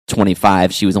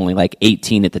25. She was only like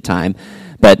 18 at the time.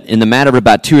 But in the matter of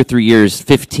about 2 or 3 years,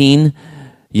 15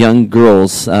 young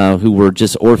girls who were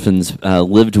just orphans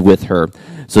lived with her.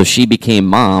 So she became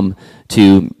mom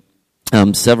to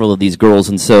several of these girls.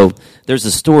 And so there's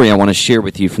a story I want to share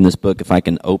with you from this book, if I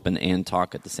can open and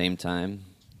talk at the same time.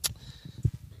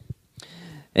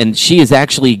 And she is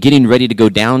actually getting ready to go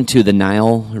down to the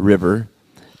Nile River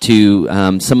to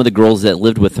some of the girls that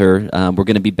lived with her were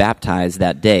going to be baptized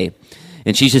that day.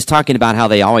 And she's just talking about how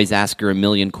they always ask her a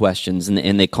million questions,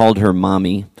 and they called her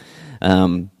Mommy.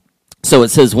 So it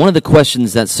says, one of the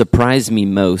questions that surprised me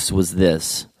most was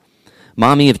this: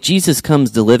 Mommy, if Jesus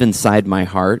comes to live inside my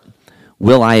heart,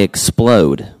 will I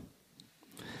explode?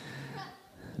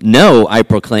 No, I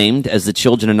proclaimed, as the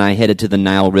children and I headed to the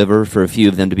Nile River for a few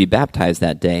of them to be baptized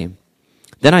that day.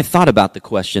 Then I thought about the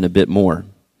question a bit more.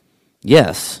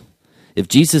 Yes, if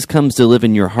Jesus comes to live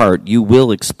in your heart, you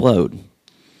will explode.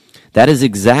 That is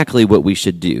exactly what we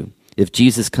should do if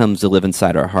Jesus comes to live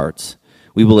inside our hearts.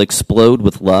 We will explode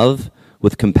with love,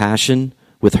 with compassion,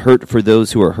 with hurt for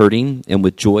those who are hurting, and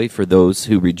with joy for those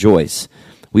who rejoice.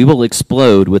 We will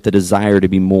explode with the desire to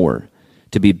be more,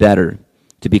 to be better,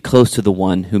 to be close to the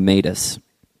one who made us.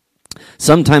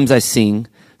 Sometimes I sing,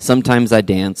 sometimes I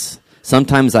dance,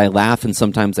 sometimes I laugh, and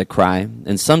sometimes I cry,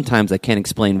 and sometimes I can't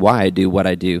explain why I do what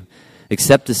I do,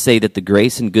 except to say that the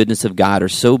grace and goodness of God are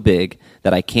so big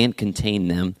that I can't contain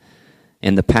them,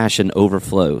 and the passion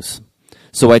overflows.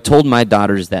 So I told my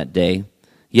daughters that day,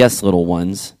 yes, little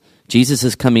ones, Jesus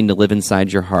is coming to live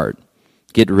inside your heart.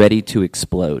 Get ready to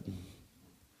explode.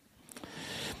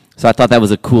 So I thought that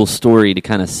was a cool story to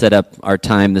kind of set up our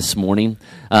time this morning.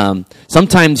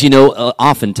 Sometimes,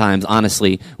 oftentimes,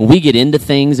 honestly, when we get into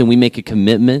things and we make a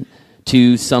commitment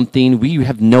to something, we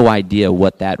have no idea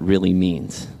what that really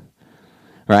means.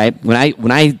 Right?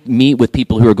 When I meet with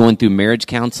people who are going through marriage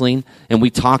counseling and we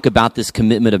talk about this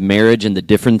commitment of marriage and the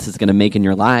difference it's going to make in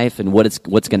your life and what's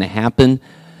going to happen,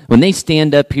 when they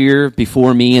stand up here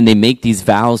before me and they make these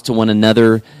vows to one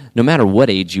another, no matter what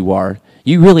age you are,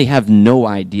 you really have no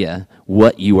idea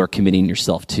what you are committing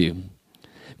yourself to.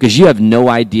 Because you have no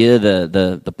idea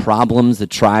the problems, the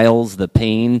trials, the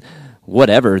pain,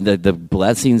 whatever, the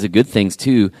blessings, the good things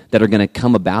too, that are going to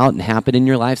come about and happen in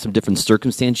your life, some different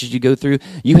circumstances you go through.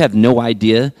 You have no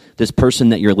idea this person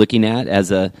that you're looking at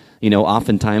as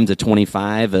oftentimes a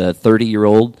 25, a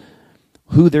 30-year-old,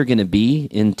 who they're going to be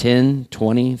in 10,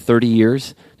 20, 30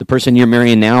 years. The person you're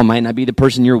marrying now might not be the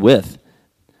person you're with,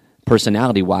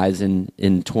 personality-wise,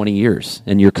 in 20 years.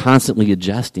 And you're constantly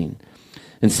adjusting.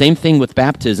 And same thing with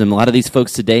baptism. A lot of these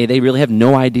folks today, they really have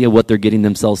no idea what they're getting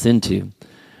themselves into.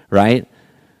 Right?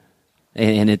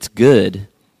 And it's good,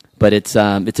 but it's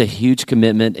a huge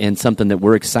commitment and something that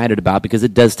we're excited about because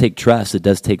it does take trust, it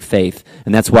does take faith,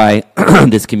 and that's why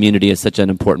this community is such an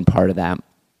important part of that.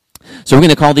 So we're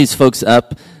going to call these folks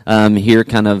up here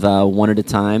kind of one at a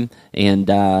time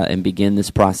and begin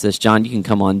this process. John, you can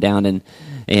come on down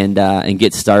and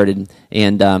get started.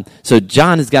 And so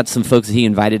John has got some folks that he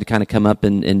invited to kind of come up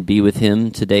and be with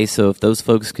him today. So if those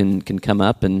folks can come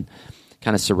up and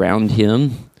kind of surround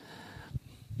him.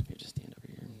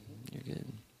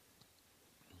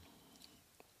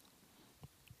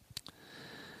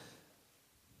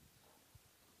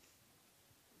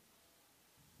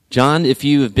 John, if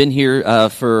you have been here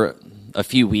for a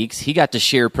few weeks, he got to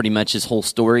share pretty much his whole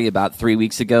story about 3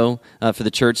 weeks ago for the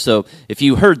church. So if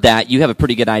you heard that, you have a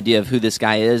pretty good idea of who this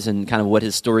guy is and kind of what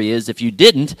his story is. If you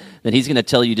didn't, then he's going to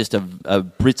tell you just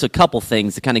a couple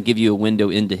things to kind of give you a window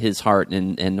into his heart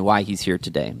and why he's here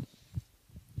today.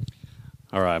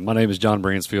 All right, my name is John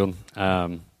Bransfield.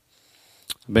 I've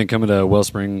been coming to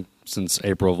Wellspring since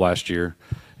April of last year,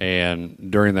 and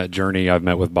during that journey, I've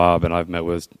met with Bob and I've met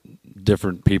with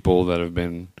different people that have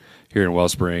been here in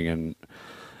Wellspring, and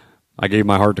I gave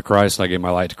my heart to Christ. I gave my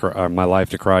life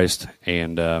to Christ,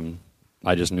 and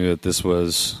I just knew that this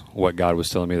was what God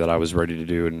was telling me that I was ready to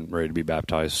do and ready to be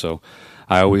baptized. So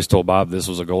I always told Bob this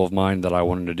was a goal of mine that I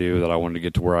wanted to do, that I wanted to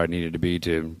get to where I needed to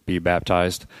be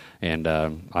baptized, and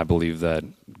I believe that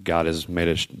God has made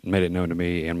it known to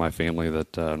me and my family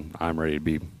that I'm ready to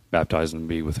be baptized and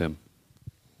be with Him.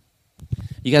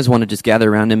 You guys want to just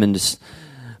gather around him and just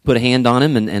put a hand on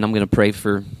him, and I'm going to pray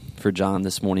for John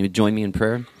this morning. Would you join me in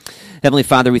prayer? Heavenly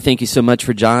Father, we thank you so much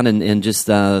for John and just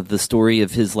the story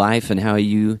of his life and how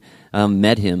you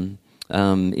met him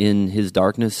in his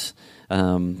darkness,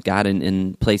 God,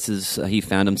 in places he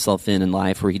found himself in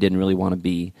life where he didn't really want to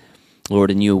be. Lord,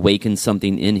 and you awakened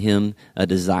something in him, a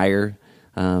desire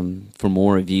for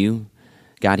more of you.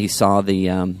 God, he saw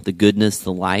the goodness,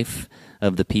 the life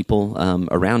of the people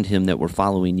around him that were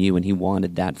following you, and he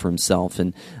wanted that for himself.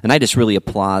 And I just really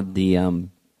applaud the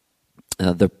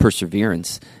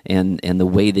perseverance and the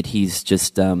way that he's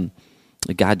just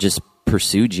God just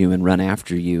pursued you and run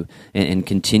after you and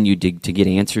continued to get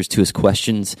answers to his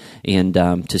questions and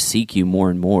to seek you more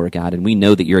and more, God. And we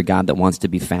know that you're a God that wants to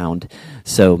be found.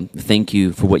 So thank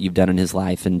you for what you've done in his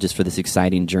life and just for this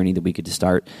exciting journey that we get to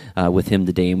start with him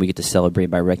today, and we get to celebrate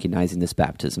by recognizing this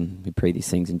baptism. We pray these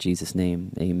things in Jesus'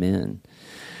 name. Amen.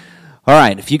 All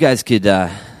right, if you guys could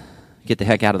get the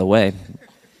heck out of the way.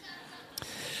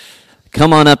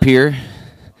 Come on up here.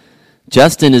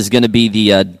 Justin is going to be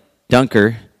the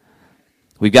dunker.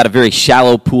 We've got a very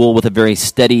shallow pool with a very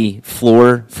steady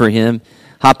floor for him.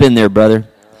 Hop in there, brother.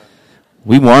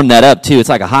 We warmed that up, too. It's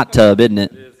like a hot tub, isn't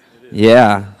it? It is.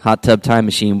 Yeah, hot tub time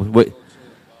machine.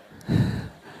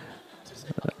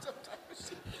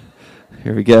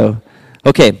 Here we go.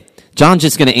 Okay, John's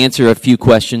just going to answer a few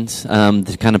questions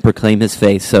to kind of proclaim his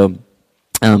faith. So,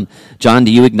 John,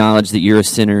 do you acknowledge that you're a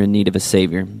sinner in need of a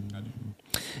Savior?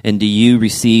 And do you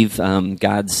receive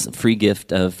God's free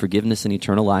gift of forgiveness and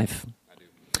eternal life?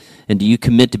 And do you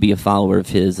commit to be a follower of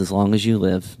his as long as you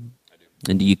live?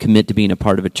 And do you commit to being a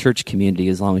part of a church community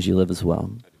as long as you live as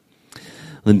well?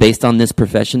 And based on this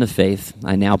profession of faith,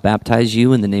 I now baptize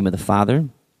you in the name of the Father,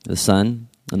 the Son,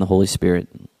 and the Holy Spirit.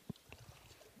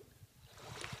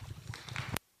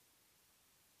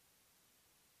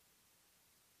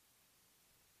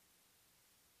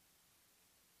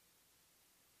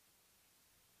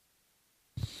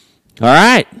 All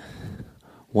right.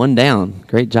 One down.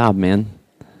 Great job, man.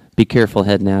 Be careful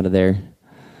heading out of there.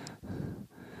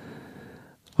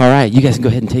 All right, you guys can go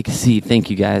ahead and take a seat. Thank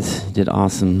you, guys. You did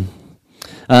awesome.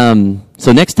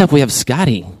 So next up, we have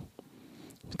Scotty.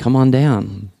 Come on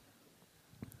down.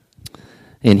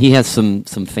 And he has some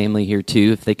family here,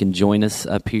 too, if they can join us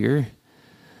up here.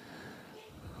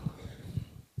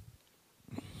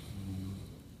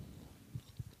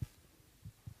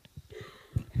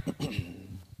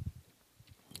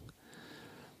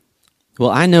 Well,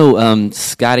 I know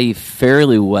Scotty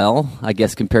fairly well, I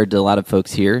guess, compared to a lot of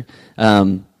folks here.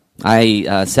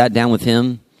 I sat down with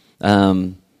him,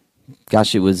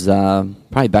 it was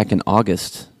probably back in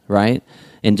August, right?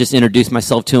 And just introduced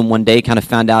myself to him one day, kind of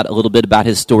found out a little bit about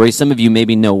his story. Some of you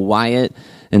maybe know Wyatt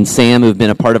and Sam, who've been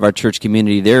a part of our church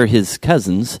community. They're his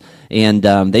cousins, and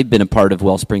they've been a part of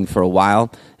Wellspring for a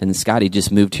while. And Scotty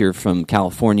just moved here from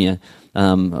California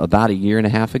about a year and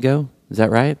a half ago. Is that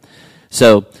right?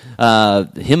 So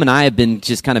him and I have been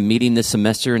just kind of meeting this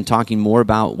semester and talking more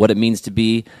about what it means to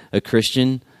be a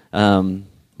Christian. When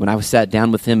I sat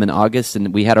down with him in August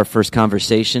and we had our first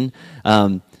conversation,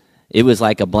 it was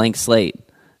like a blank slate.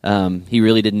 He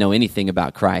really didn't know anything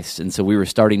about Christ, and so we were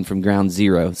starting from ground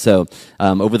zero. So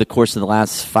over the course of the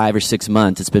last 5 or 6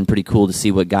 months, it's been pretty cool to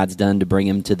see what God's done to bring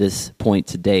him to this point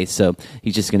today. So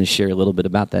he's just going to share a little bit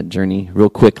about that journey real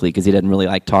quickly because he doesn't really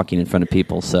like talking in front of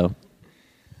people, so...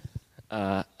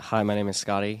 Hi, my name is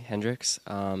Scotty Hendricks.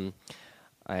 I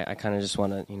kind of just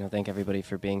want to, thank everybody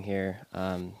for being here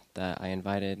that I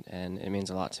invited, and it means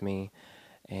a lot to me.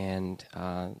 And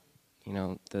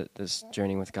this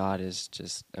journey with God is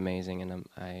just amazing, and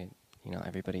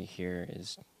everybody here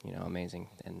is amazing,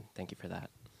 and thank you for that.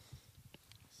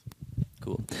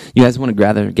 Cool. You guys want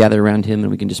to gather around him,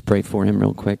 and we can just pray for him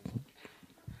real quick.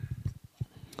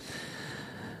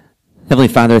 Heavenly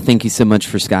Father, thank you so much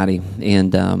for Scotty,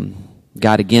 and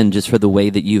God, again, just for the way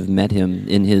that you've met him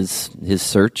in his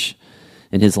search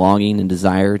and his longing and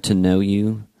desire to know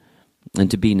you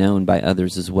and to be known by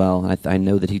others as well. I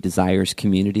know that he desires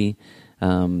community.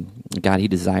 God, he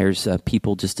desires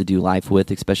people just to do life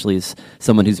with, especially as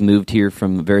someone who's moved here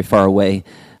from very far away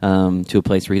to a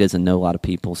place where he doesn't know a lot of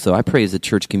people. So I pray as a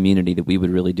church community that we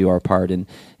would really do our part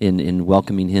in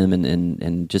welcoming him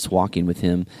and just walking with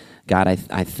him. God,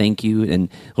 I thank you. And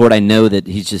Lord, I know that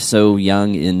he's just so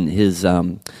young in his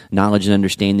knowledge and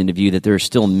understanding of you that there are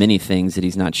still many things that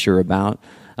he's not sure about.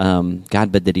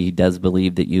 God, but that he does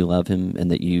believe that you love him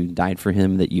and that you died for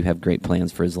him, that you have great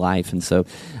plans for his life. And so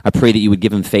I pray that you would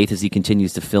give him faith as he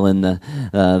continues to fill in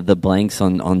the blanks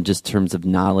on just terms of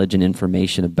knowledge and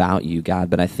information about you,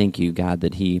 God. But I thank you, God,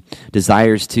 that he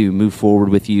desires to move forward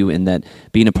with you and that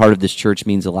being a part of this church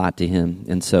means a lot to him.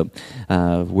 And so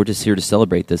we're just here to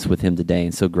celebrate this with him today,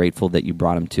 and so grateful that you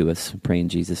brought him to us. Pray in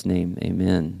Jesus' name.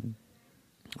 Amen.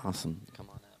 Awesome. Come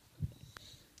on.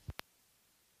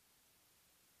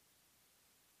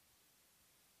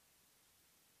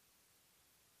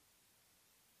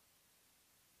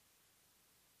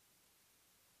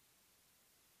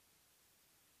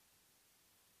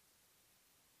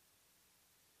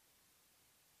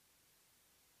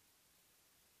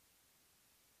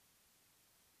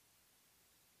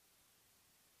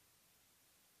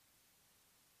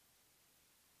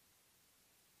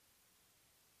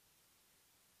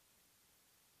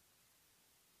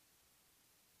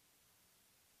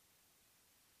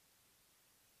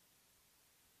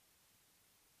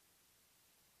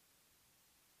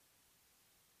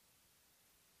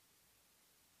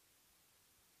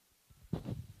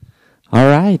 All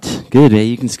right, good.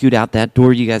 You can scoot out that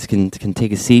door. You guys can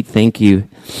take a seat. Thank you.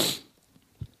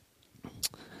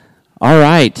 All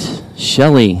right,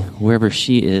 Shelly, wherever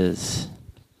she is,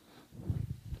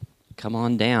 come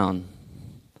on down.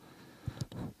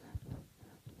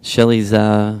 Shelly's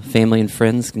family and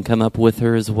friends can come up with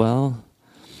her as well.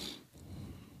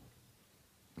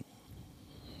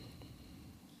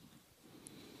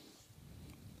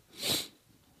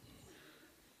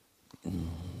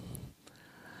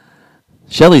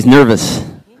 Shelly's nervous.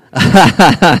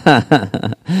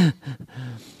 Well,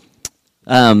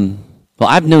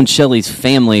 I've known Shelly's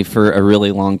family for a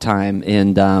really long time,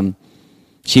 and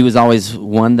she was always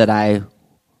one that I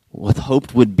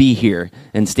hoped would be here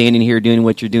and standing here doing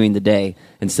what you're doing today.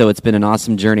 And so it's been an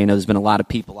awesome journey. I know there's been a lot of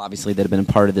people, obviously, that have been a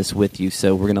part of this with you.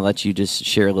 So we're going to let you just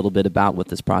share a little bit about what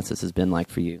this process has been like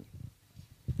for you.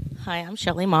 Hi, I'm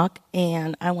Shelly Mock,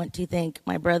 and I want to thank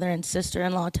my brother and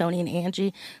sister-in-law, Tony and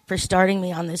Angie, for starting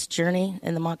me on this journey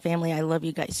in the Mock family. I love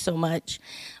you guys so much.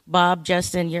 Bob,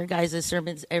 Justin, your guys'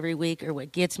 sermons every week are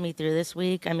what gets me through this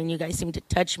week. I mean, you guys seem to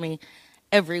touch me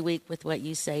every week with what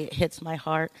you say. It hits my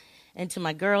heart. And to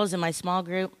my girls in my small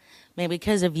group, man,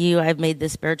 because of you, I've made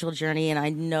this spiritual journey, and I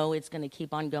know it's going to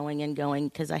keep on going and going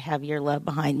because I have your love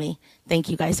behind me. Thank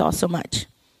you guys all so much.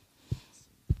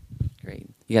 Great.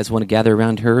 You guys want to gather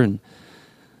around her, and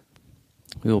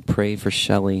we will pray for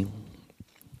Shelly.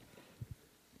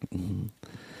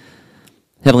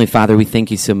 Heavenly Father, we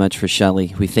thank you so much for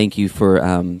Shelly. We thank you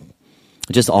for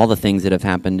just all the things that have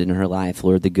happened in her life,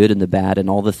 Lord, the good and the bad, and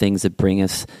all the things that bring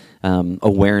us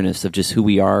awareness of just who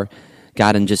we are,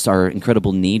 God, and just our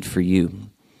incredible need for you.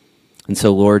 And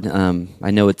so, Lord,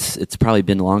 I know it's probably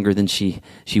been longer than she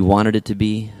wanted it to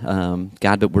be,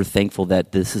 God, but we're thankful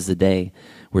that this is the day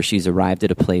where she's arrived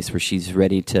at a place where she's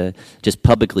ready to just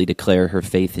publicly declare her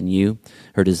faith in you,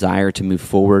 her desire to move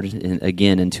forward,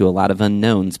 again, into a lot of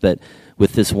unknowns, but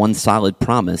with this one solid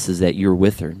promise is that you're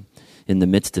with her in the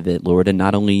midst of it, Lord, and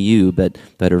not only you, but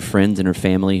her friends and her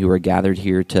family who are gathered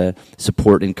here to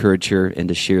support, encourage her, and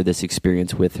to share this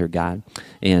experience with her, God.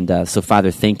 And so,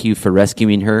 Father, thank you for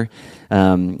rescuing her,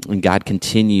 and God,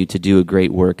 continue to do a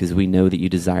great work as we know that you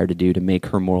desire to do to make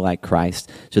her more like Christ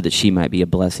so that she might be a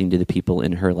blessing to the people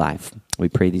in her life. We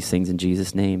pray these things in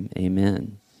Jesus' name.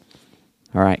 Amen.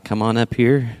 All right, come on up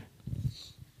here.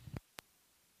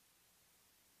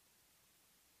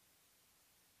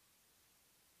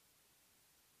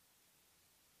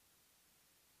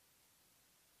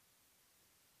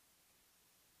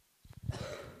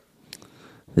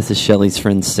 This is Shelly's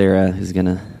friend Sarah, who's going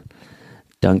to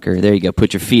dunk her. There you go.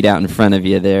 Put your feet out in front of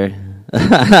you there.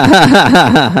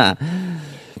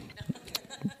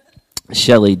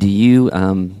 Shelly, do you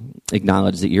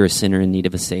acknowledge that you're a sinner in need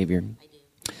of a Savior? I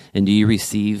do. And do you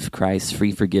receive Christ's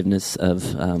free forgiveness of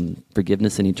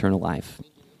forgiveness and eternal life?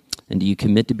 And do you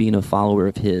commit to being a follower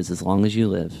of His as long as you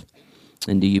live?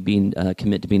 And do you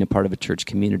commit to being a part of a church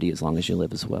community as long as you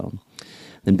live as well?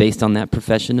 Then based on that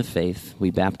profession of faith,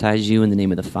 we baptize you in the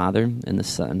name of the Father, and the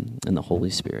Son, and the Holy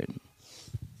Spirit.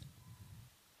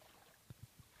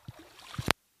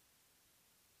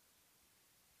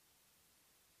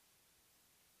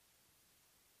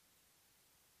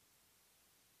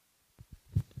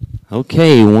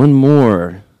 Okay, one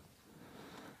more.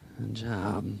 Good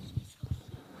job.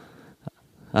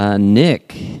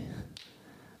 Nick,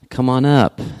 come on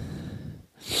up.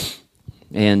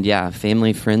 And yeah,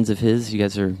 family, friends of his, you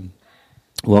guys are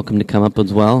welcome to come up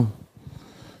as well.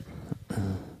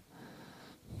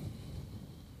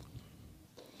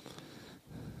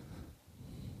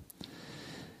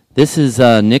 This is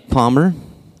Nick Palmer.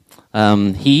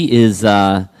 He is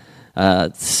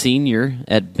senior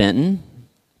at Benton,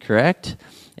 correct?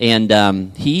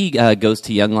 And he goes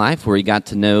to Young Life, where he got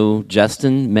to know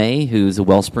Justin May, who's a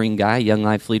Wellspring guy, Young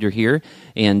Life leader here.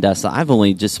 And so I've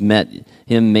only just met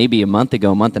him maybe a month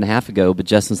and a half ago. But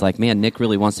Justin's like, man, Nick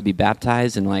really wants to be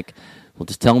baptized, and like, we'll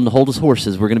just tell him to hold his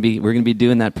horses. We're gonna be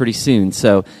doing that pretty soon.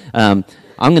 So I'm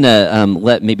gonna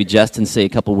let maybe Justin say a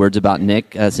couple words about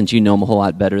Nick, since you know him a whole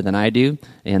lot better than I do,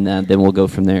 and then we'll go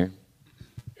from there.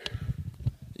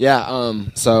 Yeah.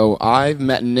 So I've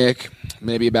met Nick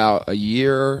maybe about a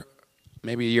year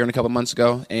and a couple months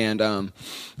ago. And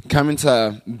coming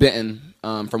to Benton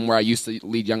from where I used to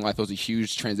lead Young Life was a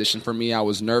huge transition for me. I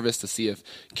was nervous to see if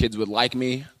kids would like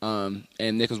me. And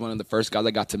Nick was one of the first guys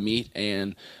I got to meet.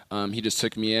 And he just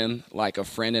took me in like a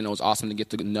friend, and it was awesome to get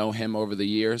to know him over the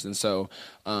years. And so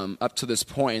up to this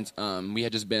point, we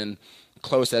had just been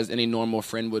close as any normal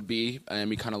friend would be, and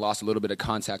we kind of lost a little bit of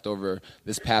contact over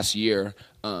this past year.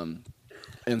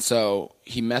 And so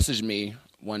he messaged me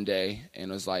one day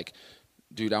and was like,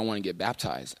 dude, I want to get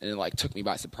baptized. And it like took me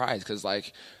by surprise because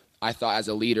like I thought as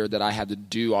a leader that I had to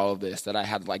do all of this, that I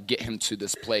had to like get him to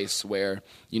this place where,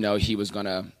 you know, he was going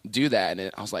to do that.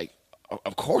 And I was like,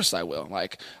 of course I will.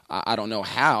 Like, I don't know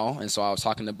how. And so I was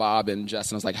talking to Bob and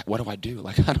Justin. I was like, what do I do?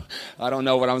 Like, I don't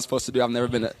know what I'm supposed to do. I've never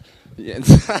been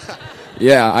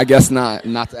yeah, I guess not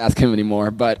to ask him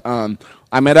anymore. But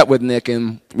I met up with Nick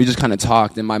and we just kind of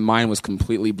talked, and my mind was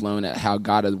completely blown at how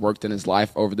God had worked in his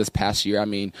life over this past year. I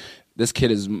mean, this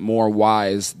kid is more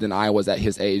wise than I was at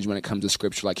his age when it comes to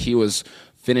Scripture. Like, he was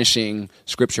finishing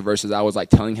Scripture verses. I was like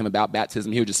telling him about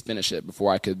baptism. He would just finish it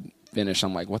before I could finish.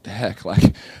 I'm like, what the heck?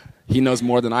 Like, he knows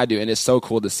more than I do, and it's so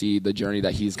cool to see the journey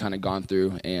that he's kind of gone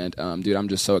through. And, dude, I'm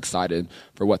just so excited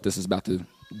for what this is about to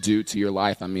do to your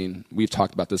life. I mean, we've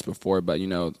talked about this before, but, you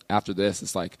know, after this,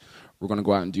 it's like we're going to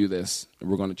go out and do this, and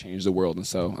we're going to change the world. And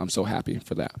so I'm so happy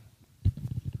for that.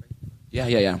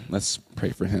 Yeah. Let's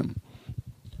pray for him.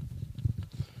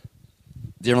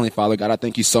 Dear Heavenly Father, God, I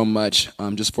thank you so much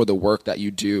just for the work that you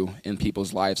do in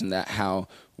people's lives, and that how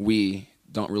we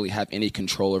don't really have any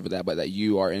control over that, but that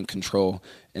you are in control,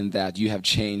 and that you have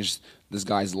changed this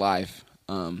guy's life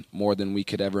more than we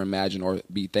could ever imagine or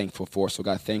be thankful for. So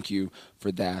God, thank you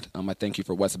for that. I thank you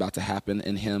for what's about to happen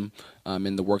in him,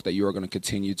 and the work that you are going to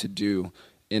continue to do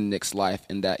in Nick's life,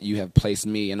 and that you have placed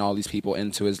me and all these people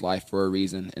into his life for a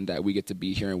reason, and that we get to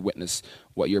be here and witness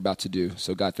what you're about to do.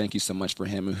 So God, thank you so much for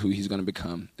him and who he's going to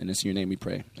become. And it's in your name we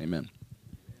pray. Amen.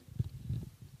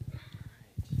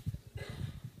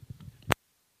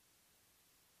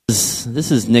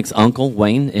 This is Nick's uncle,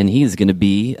 Wayne, and he is going to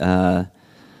be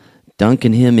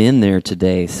dunking him in there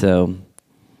today. So,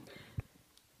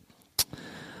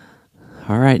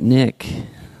 all right, Nick,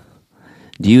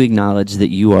 do you acknowledge that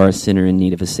you are a sinner in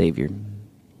need of a Savior?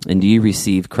 And do you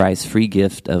receive Christ's free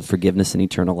gift of forgiveness and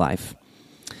eternal life?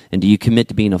 And do you commit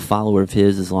to being a follower of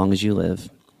his as long as you live?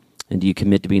 And do you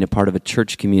commit to being a part of a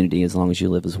church community as long as you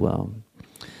live as well?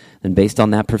 And based on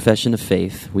that profession of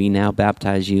faith, we now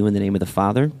baptize you in the name of the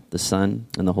Father, the Son,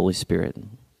 and the Holy Spirit.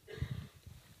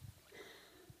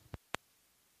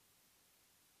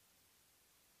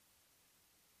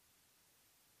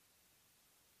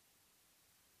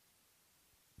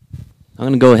 I'm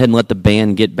going to go ahead and let the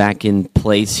band get back in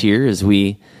place here as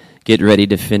we get ready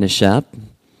to finish up.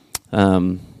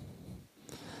 Yeah,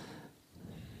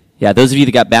 those of you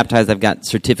that got baptized, I've got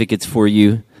certificates for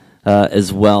you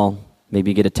as well.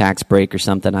 Maybe you get a tax break or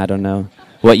something. I don't know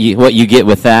what you get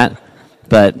with that,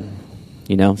 but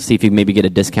you know, see if you maybe get a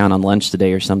discount on lunch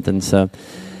today or something. So,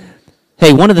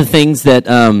 hey, one of the things that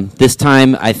this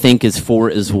time I think is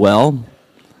for as well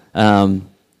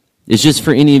is just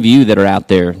for any of you that are out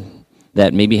there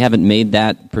that maybe haven't made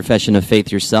that profession of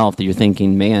faith yourself. That you're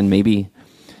thinking, man, maybe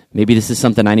this is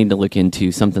something I need to look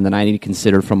into, something that I need to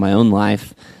consider from my own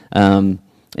life.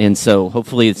 And so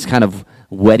hopefully it's kind of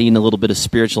whetting a little bit of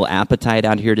spiritual appetite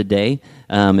out here today.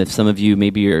 If some of you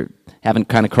maybe haven't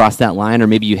kind of crossed that line, or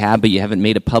maybe you have, but you haven't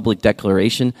made a public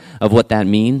declaration of what that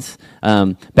means.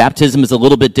 Baptism is a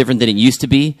little bit different than it used to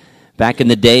be. Back in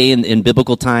the day, in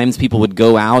biblical times, people would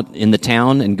go out in the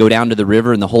town and go down to the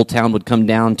river, and the whole town would come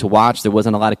down to watch. There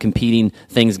wasn't a lot of competing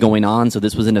things going on, so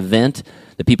this was an event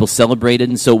that people celebrated,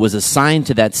 and so it was assigned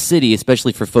to that city,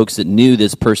 especially for folks that knew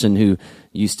this person who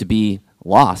used to be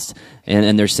lost.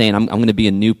 And they're saying, I'm going to be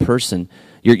a new person.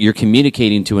 You're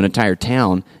communicating to an entire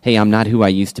town, hey, I'm not who I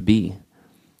used to be.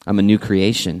 I'm a new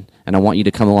creation, and I want you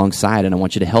to come alongside, and I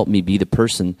want you to help me be the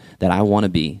person that I want to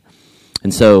be.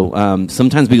 And so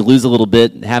sometimes we lose a little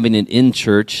bit having it in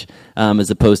church as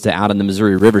opposed to out in the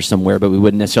Missouri River somewhere, but we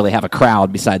wouldn't necessarily have a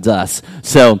crowd besides us.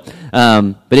 So,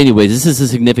 but anyways, this is a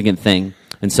significant thing.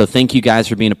 And so thank you guys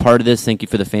for being a part of this. Thank you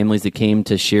for the families that came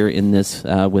to share in this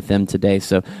with them today.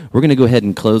 So we're going to go ahead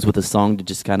and close with a song to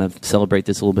just kind of celebrate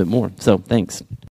this a little bit more. So thanks.